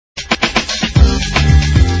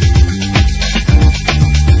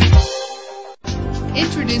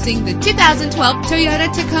Introducing the 2012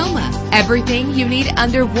 Toyota Tacoma. Everything you need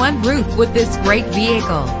under one roof with this great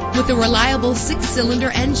vehicle. With a reliable 6-cylinder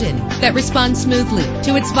engine that responds smoothly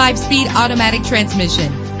to its 5-speed automatic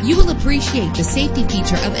transmission. You will appreciate the safety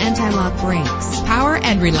feature of anti-lock brakes. Power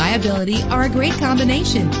and reliability are a great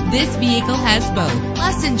combination. This vehicle has both.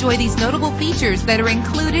 Plus, enjoy these notable features that are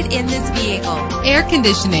included in this vehicle: air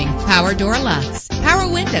conditioning, power door locks,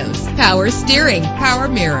 power windows, power steering, power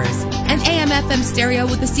mirrors, an AM/FM stereo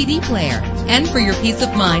with a CD player. And for your peace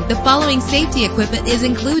of mind, the following safety equipment is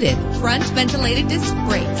included: front ventilated disc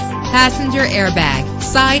brakes, passenger airbag,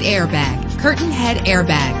 side airbag, curtain head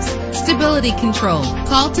airbags, stability control.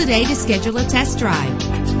 Call today to schedule a test drive.